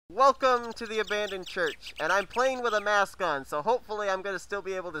Welcome to the abandoned church, and I'm playing with a mask on, so hopefully I'm going to still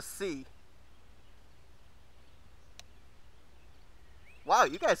be able to see. Wow,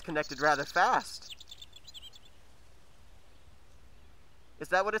 you guys connected rather fast. Is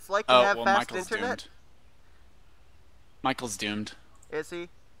that what it's like to have fast Michael's internet? doomed. Michael's doomed. Is he?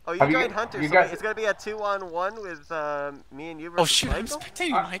 Oh, you joined Hunter, so it's going to be a 2-on-1 with me and you versus Oh shoot, Michael? I'm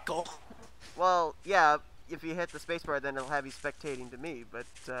spectating Michael. Well, yeah, if you hit the spacebar, then it'll have you spectating to me, but,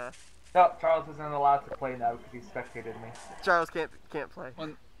 No, Charles isn't allowed to play now because he spectated me. Charles can't play.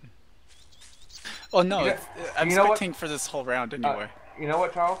 Well, no, I'm spectating for this whole round anyway. You know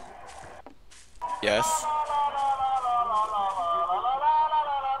what, Charles? Yes.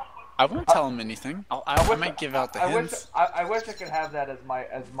 I won't tell him anything. I might give out the hints. I wish I could have that as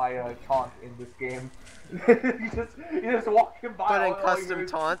my taunt in this game. you just walk him by. Put in custom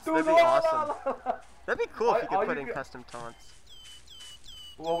taunts. That'd be awesome. That'd be cool if you could put in custom taunts.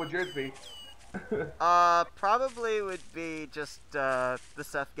 What would yours be? Probably would be just the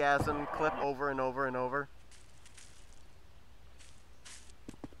Sethgasm clip over and over and over.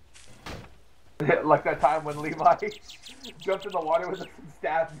 Like that time when Levi jumped in the water with us and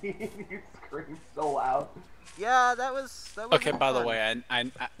stabbed me, and you screamed so loud. Yeah, that was Okay, by fun. the way,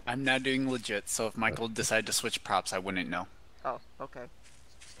 I'm now doing legit, so if Michael decided to switch props, I wouldn't know. Oh, okay.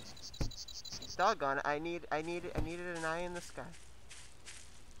 Doggone it, I needed an eye in the sky.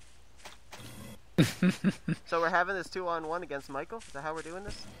 So we're having this 2-on-1 against Michael? Is that how we're doing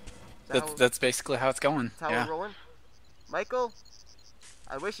this? That's basically how it's going. That's how we're rolling? Michael,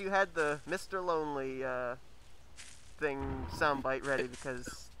 I wish you had the Mr. Lonely thing soundbite ready,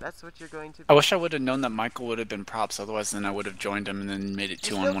 because that's what you're going to be. I wish I would have known that Michael would have been props, otherwise then I would have joined him and then made it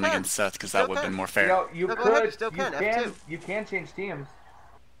 2-on-1 against Seth, because that would have been more fair. You can change teams.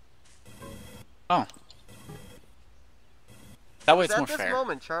 Oh. That way it's more fair. At this fair.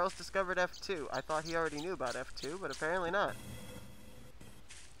 moment, Charles discovered F2. I thought he already knew about F2, but apparently not.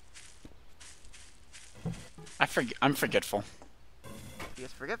 I'm forgetful. He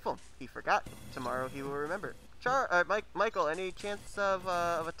is forgetful. He forgot. Tomorrow he will remember. Michael, any chance of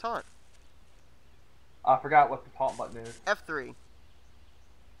a taunt? I forgot what the taunt button is. F3.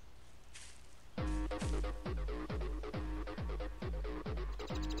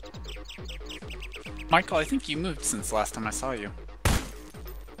 Michael, I think you moved since last time I saw you.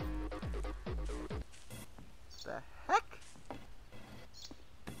 The heck?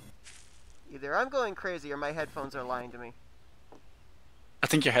 Either I'm going crazy or my headphones are lying to me. I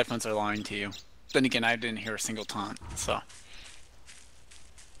think your headphones are lying to you. Then again, I didn't hear a single taunt, so.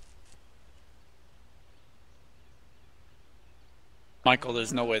 Michael,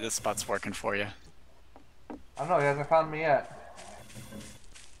 there's no way this spot's working for you. I don't know, he hasn't found me yet.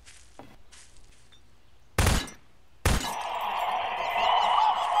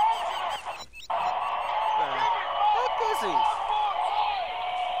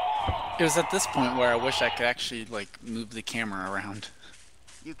 It was at this point where I wish I could actually, like, move the camera around.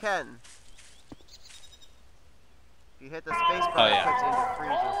 You can. If you hit the space bar, it puts you into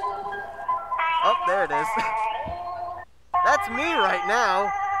freezes. Oh, there it is. That's me right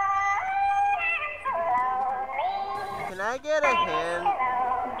now. Can I get a hint?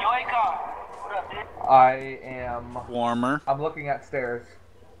 I am... Warmer. I'm looking at stairs.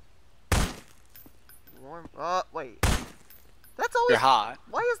 Warm. Oh, wait. That's always... You're hot.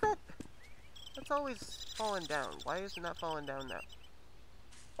 Why is that... That's always falling down. Why is it not falling down now?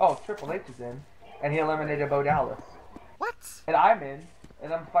 Oh, Triple H is in. And he eliminated Bo Dallas. What? And I'm in.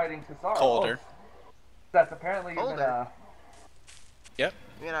 And I'm fighting Cesaro. Colder. Oh, that's apparently Colder. Yep.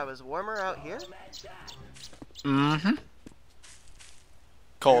 You mean I was warmer out here? Mm-hmm.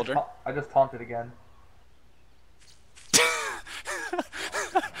 Colder. I just taunted again.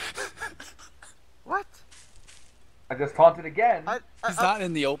 What? I just taunted again. He's not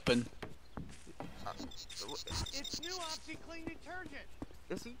in the open. It's new OxyClean detergent.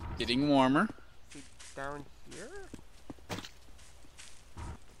 Is he? Getting warmer. Is he down here?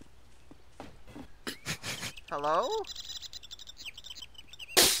 Hello?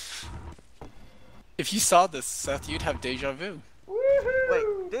 If you saw this, Seth, you'd have deja vu. Woohoo!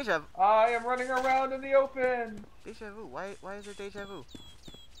 Wait, deja vu. I am running around in the open. Deja vu. Why is there deja vu?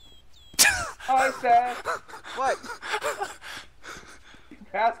 Hi, Seth. What? You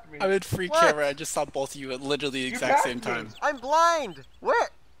passed me. I'm in free camera. I just saw both of you at literally the exact same time. I'm blind. Where?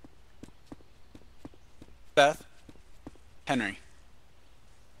 Seth. Henry.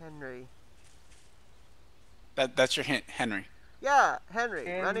 Henry. That's your hint, Henry. Yeah, Henry.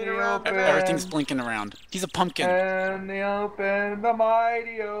 In running the around. open. Everything's blinking around. He's a pumpkin. In the open, the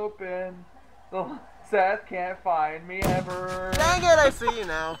mighty open. The Seth can't find me ever. Dang it, I see you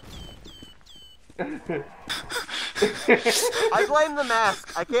now. I blame the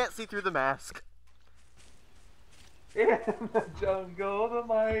mask. I can't see through the mask. In the jungle, the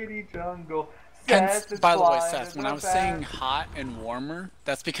mighty jungle. Hence, Seth is by the way, blind Seth, as when a I was bat. saying hot and warmer,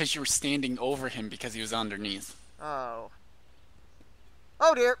 that's because you were standing over him because he was underneath. Oh.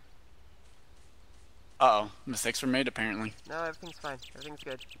 Oh dear. Uh-oh. Mistakes were made, apparently. No, everything's fine. Everything's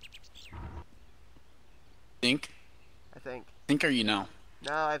good. Think? I think. Think or you know?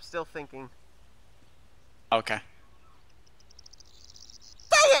 No, I'm still thinking. Okay.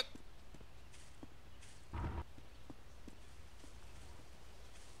 Dang it!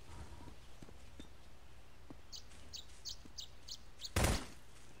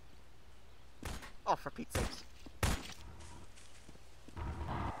 Oh, for Pete's sakes.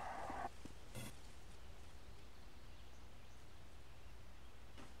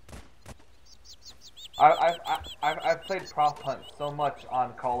 I've played Prop Hunt so much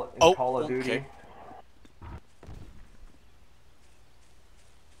on Call of Duty. Okay.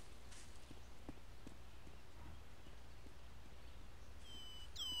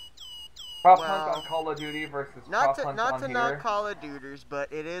 Prop Well, Hunt on Call of Duty versus Not Prop to Hunt not on to here. knock Call of Duties,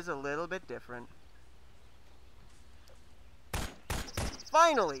 but it is a little bit different.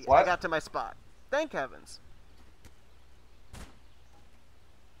 Finally, I What? got to my spot. Thank heavens.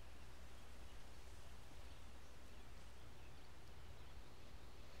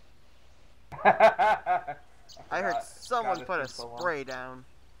 I heard someone God, put a it's been so long. spray down.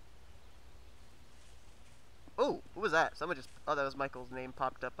 Oh, what was that? Someone just... Oh, that was Michael's name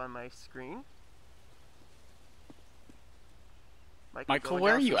popped up on my screen. Michael, going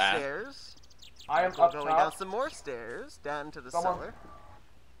where down are you some at? Stairs. I am Michael up going top. down some more stairs, down into the Someone- cellar.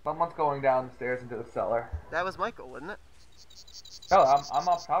 Someone's going downstairs into the cellar. That was Michael, wasn't it? No, I'm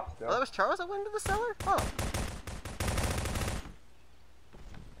up top still. Oh, that was Charles that went into the cellar? Oh.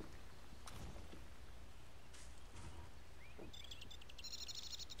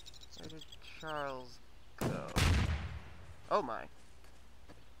 Where did Charles go? Oh my.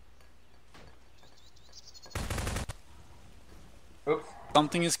 Oops.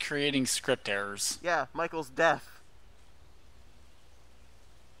 Something is creating script errors. Yeah, Michael's deaf.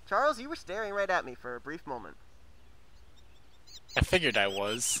 Charles, you were staring right at me for a brief moment. I figured I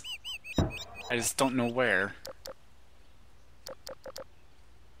was. I just don't know where.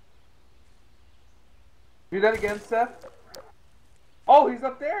 Do that again, Seth. Oh, he's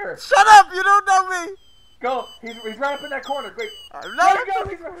up there. Shut up! You don't know me! Go. He's right up in that corner. Great. I'm There not... you go.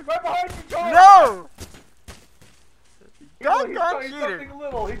 He's right behind you, Charles. No! He's Gone cheater! something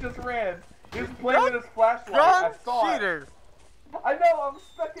little. He just ran. He was playing with his flashlight. Gone I saw cheater! it. I know. I'm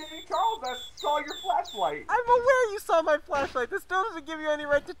spectating Charles. I saw your flashlight. I'm aware you saw my flashlight. This still doesn't give you any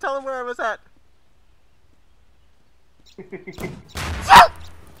right to tell him where I was at.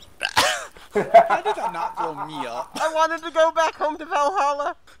 How did that not blow me up? I wanted to go back home to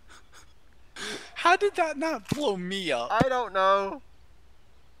Valhalla. How did that not blow me up? I don't know.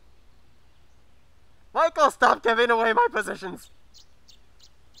 Michael, stop giving away my positions.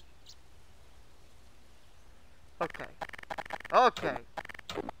 Okay. Okay.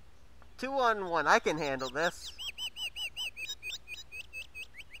 2-on-1. I can handle this.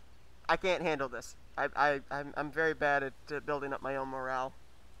 I can't handle this. I'm very bad at building up my own morale.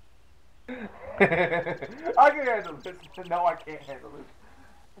 I can handle this. No, I can't handle this.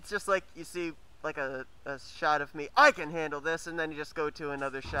 It's just like you see like a shot of me. I can handle this, and then you just go to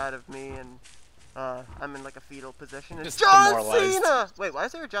another shot of me, and I'm in like a fetal position. And Just John demoralized. Cena. Wait, why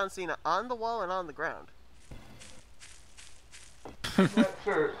is there a John Cena on the wall and on the ground? Yeah,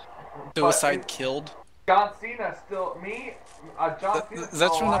 sure. Suicide But, killed. John Cena still me. John Cena. Is that still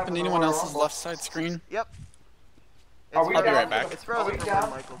showing alive up in the anyone Royal else's Rumble. left side screen? Yep. Are we I'll be down right to back. the- It's frozen are we from down-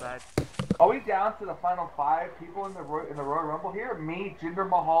 when Michael died. Are we down to the final 5 people in the Royal Rumble here? Me, Jinder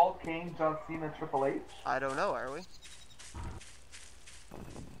Mahal, Kane, John Cena, Triple H. I don't know. Are we?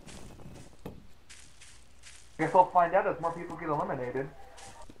 Guess we'll find out as more people get eliminated.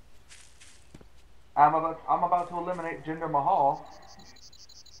 I'm about to eliminate Jinder Mahal.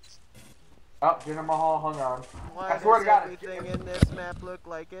 Oh, Jinder Mahal hung on. Why I swear to does God, everything in this map look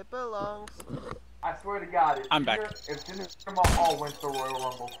like it belongs? I swear to God, if I'm back. If Jinder Mahal wins the Royal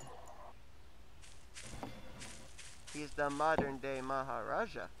Rumble. He's the modern day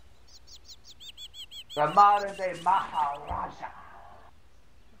Maharaja. The modern day Maharaja.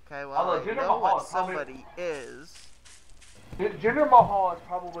 Okay, well, Although I Jinder know Mahal what is probably- somebody is. Jinder Mahal is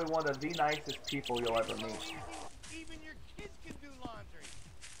probably one of the nicest people you'll ever meet. Even your kids can do laundry.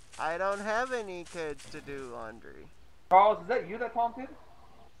 I don't have any kids to do laundry. Charles, is that you that taunted?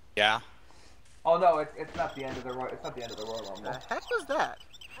 Yeah. Oh no, it's not the end of the Royal. It's not the end of the Royal Rumble. The heck was that?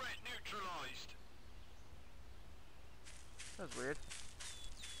 Threat neutralized. That was weird.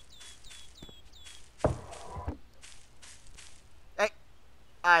 Hey,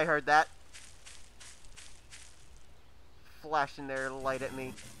 I heard that. Flashing their light at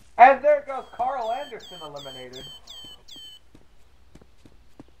me. And there goes Carl Anderson eliminated.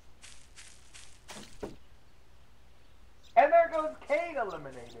 And there goes Kane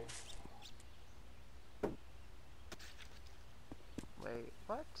eliminated. Wait,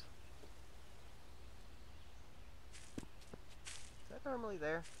 what? Is that normally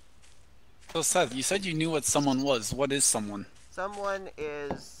there? So Seth, you said you knew what someone was. What is someone? Someone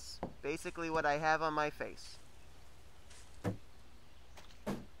is basically what I have on my face.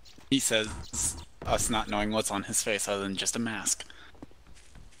 He says us not knowing what's on his face other than just a mask.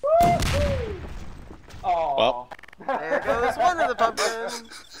 Oh. Well. There goes one of the pumpkins.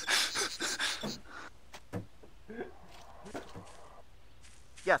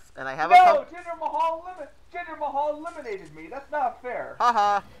 Yes, and I have a No, pumpkin. Jinder Mahal eliminated me. That's not fair.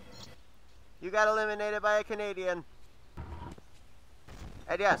 Haha. You got eliminated by a Canadian.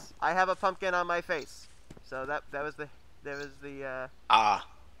 And yes, I have a pumpkin on my face. So that was the Ah.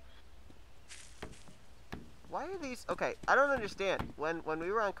 Why are these? Okay, I don't understand. When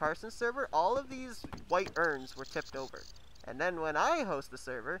we were on Carson's server, all of these white urns were tipped over. And then when I host the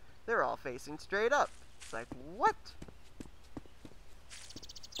server, they're all facing straight up. It's like, what?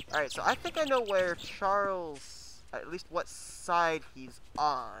 Alright, so I think I know where Charles, at least what side he's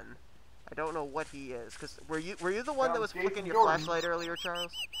on. I don't know what he is, because were you the one that was flicking your flashlight earlier,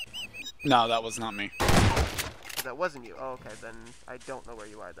 Charles? No, that was not me. That wasn't you. Oh, okay, then I don't know where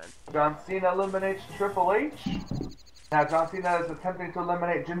you are then. John Cena eliminates Triple H. Now John Cena is attempting to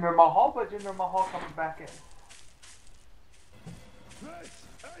eliminate Jinder Mahal, but Jinder Mahal comes back in.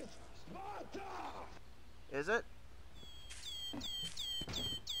 Is it?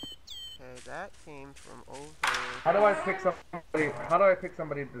 Okay, that came from over. How do I pick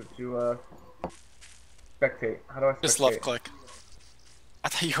somebody to spectate? How do I spectate? Just left click. I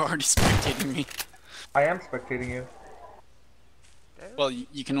thought you were already spectating me. I am spectating you. Okay. Well,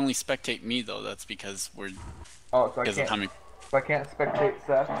 you can only spectate me though. That's because we're Oh, so because of timing. So I can't spectate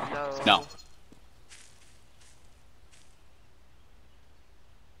Seth. No.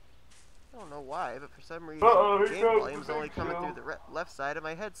 I don't know why, but for some reason, Uh-oh, here game comes volume's the only big coming show. through the left side of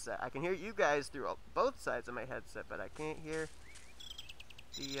my headset. I can hear you guys through both sides of my headset, but I can't hear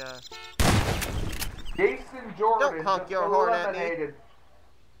the, Jason Jordan Don't honk just your horn at me. eliminated.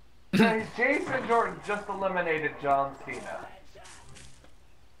 Jason Jordan just eliminated John Cena.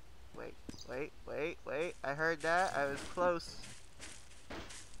 Wait. I heard that. I was close.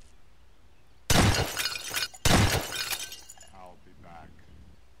 I'll be back.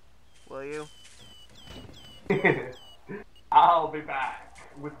 Will you? I'll be back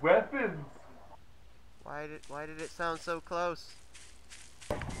with weapons. Why did it sound so close?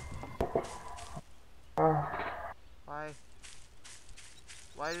 Why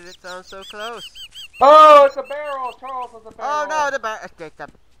did it sound so close? Oh, it's a barrel! Charles, it's a barrel! Oh no, the barrel! Take the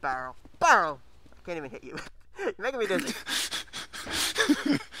barrel! Barrel! I can't even hit you. You're making me dizzy.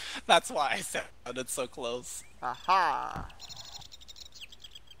 That's why I sounded so close. Aha!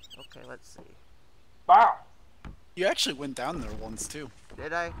 Okay, let's see. Barrel! You actually went down there once too.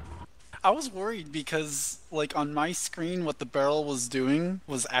 Did I? I was worried because, like, on my screen, what the barrel was doing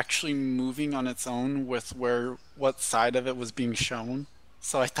was actually moving on its own with what side of it was being shown.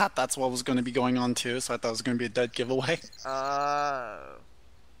 So I thought that's what was going to be going on too. So I thought it was going to be a dead giveaway. Oh.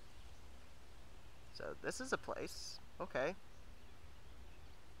 So this is a place. Okay.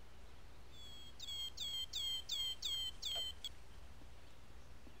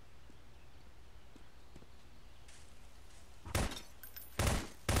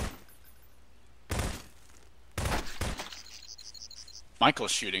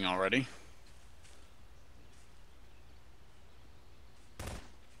 Michael's shooting already.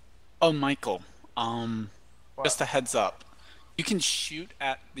 Oh, Michael. Just a heads up. You can shoot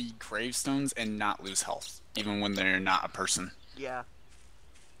at the gravestones and not lose health, even when they're not a person. Yeah.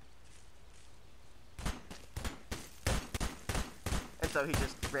 And so he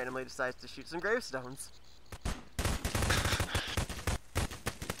just randomly decides to shoot some gravestones.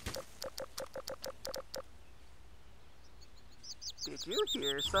 Did you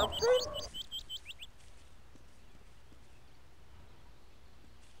hear something?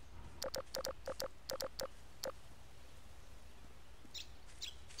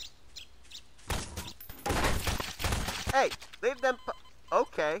 Hey, leave them.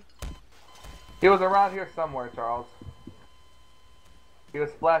 Okay. He was around here somewhere, Charles. He was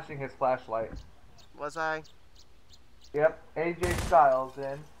flashing his flashlight. Was I? Yep, AJ Styles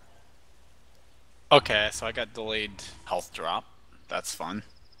in. Okay, so I got delayed health drop. That's fun.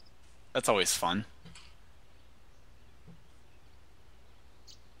 That's always fun.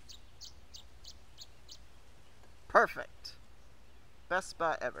 Perfect. Best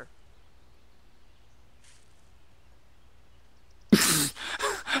spot ever.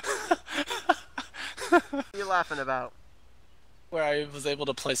 What are you laughing about? Where I was able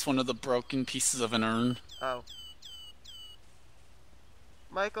to place one of the broken pieces of an urn. Oh.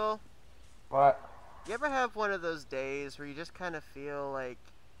 Michael, What? you ever have one of those days where you just kind of feel like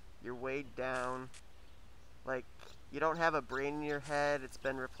you're weighed down? Like you don't have a brain in your head, it's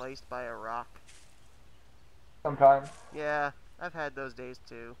been replaced by a rock? Sometimes. Yeah, I've had those days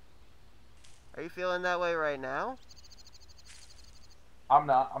too. Are you feeling that way right now? I'm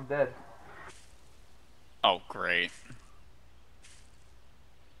not. I'm dead. Oh, great.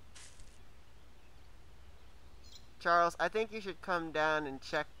 Charles, I think you should come down and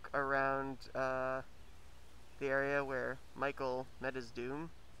check around the area where Michael met his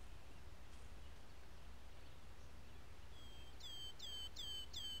doom.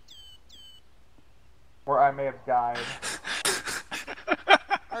 Where I may have died.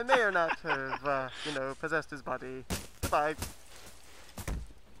 I may or not have, possessed his body. Goodbye.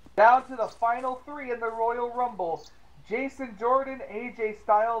 Down to the final 3 in the Royal Rumble. Jason Jordan, AJ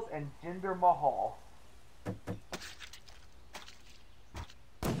Styles, and Jinder Mahal.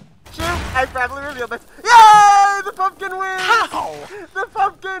 Shoot! I proudly revealed this. Yay! The pumpkin wins! How? The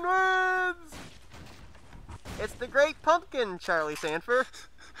pumpkin wins! It's the Great Pumpkin, Charlie Sanford.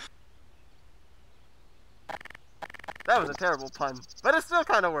 That was a terrible pun, but it still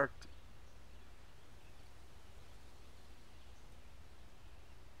kind of worked.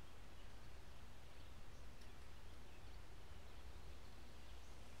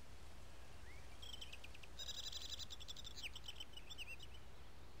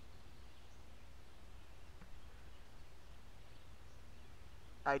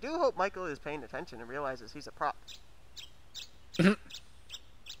 I do hope Michael is paying attention and realizes he's a prop.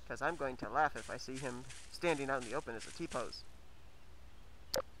 Because I'm going to laugh if I see him standing out in the open as a T-pose.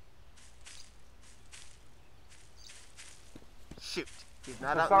 Shoot. He's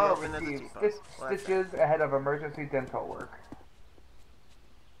not out in the Cesaro open as a receives T-pose. Well, that's sad. stitches ahead of emergency dental work.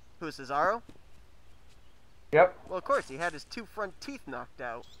 Who's Cesaro? Yep. Well, of course, he had his 2 front teeth knocked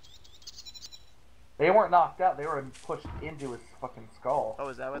out. They weren't knocked out. They were pushed into his fucking skull. Oh,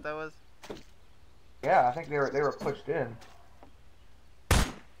 is that what that was? Yeah, I think they were pushed in.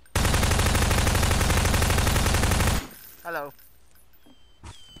 Hello.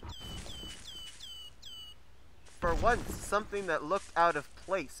 For once, something that looked out of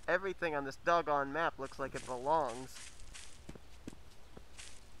place. Everything on this doggone map looks like it belongs.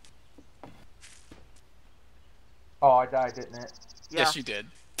 Oh, I died, didn't it? Yeah. Yes, you did.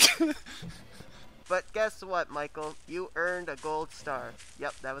 But guess what, Michael? You earned a gold star.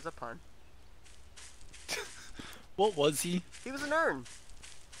 Yep, that was a pun. What was he? He was an urn.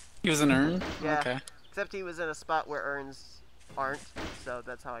 He was an urn? Yeah. Okay. Except he was in a spot where urns aren't, so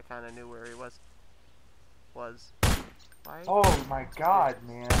that's how I kind of knew where he was. Why? Oh my god,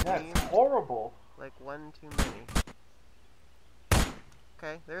 man. That's horrible. Like one too many.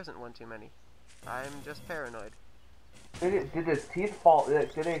 Okay, there isn't one too many. I'm just paranoid. Did his teeth fall?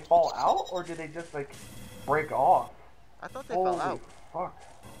 Did they fall out, or did they just like break off? I thought they Holy fell out. fuck!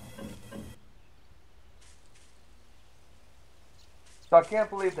 So I can't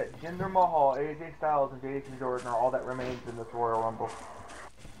believe that Jinder Mahal, AJ Styles, and Jason Jordan are all that remains in this Royal Rumble.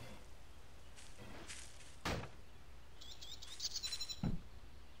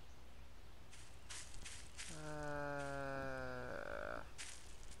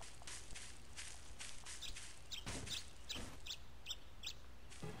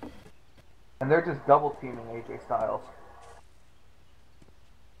 And they're just double teaming AJ Styles.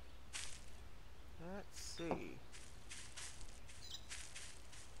 Let's see.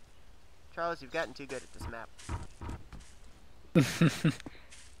 Charles, you've gotten too good at this map.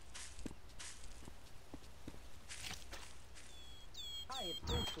 Hi, it's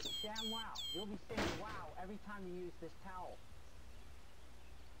Bruce with Sham Wow. You'll be saying wow every time you use this towel.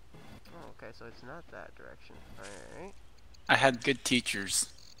 Oh, okay, so it's not that direction. Alright. I had good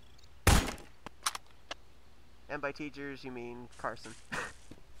teachers. And by teachers, you mean Carson.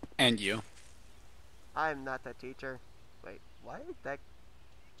 And you. I'm not that teacher. Wait, why did that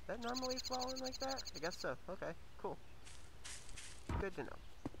normally fall in like that? I guess so. Okay, cool. Good to know.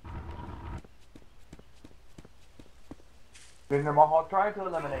 Jinder Mahal trying to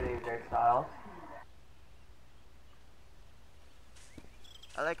eliminate AJ Styles.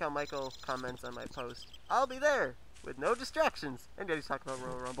 I like how Michael comments on my post. I'll be there with no distractions. And yet he's talking about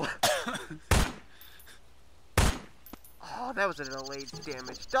Royal Rumble. Oh, that was a delayed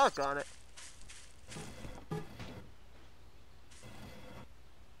damage. Doggone it.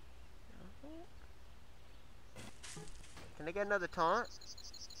 Can I get another taunt?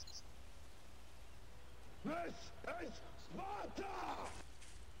 This is Sparta!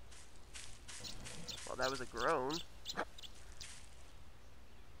 Well, that was a groan.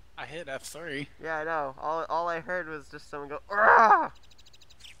 I hit F3. Yeah, I know. All I heard was just someone go, "Argh!"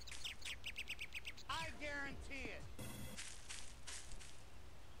 I guarantee it.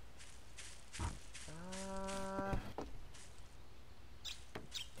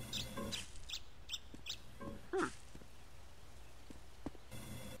 Hmm.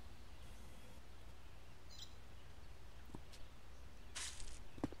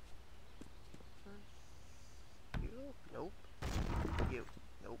 You? Nope. You?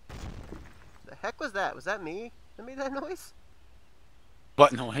 Nope. The heck was that? Was that me that made that noise?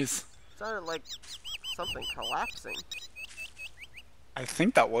 What noise? It sounded like something collapsing. I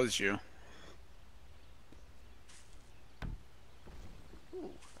think that was you. Ooh,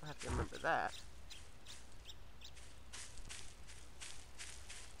 I have to remember that.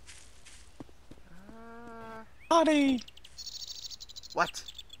 Buddy! What?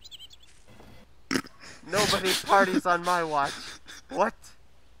 Nobody parties on my watch. What?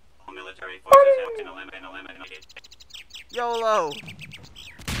 Military forces have been eliminated. YOLO!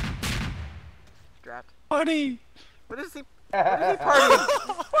 Drat. Buddy! What is he partying?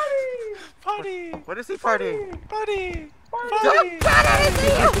 Buddy! What is he partying? Buddy! Don't cut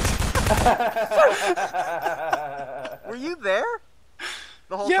it! Were you there?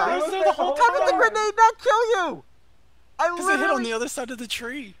 The whole Yeah, time? I was there the whole How did the time! grenade not kill you? I Because it hit on literally... the other side of the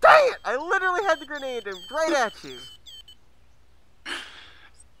tree. Dang it! I literally had the grenade aimed right at you.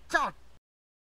 God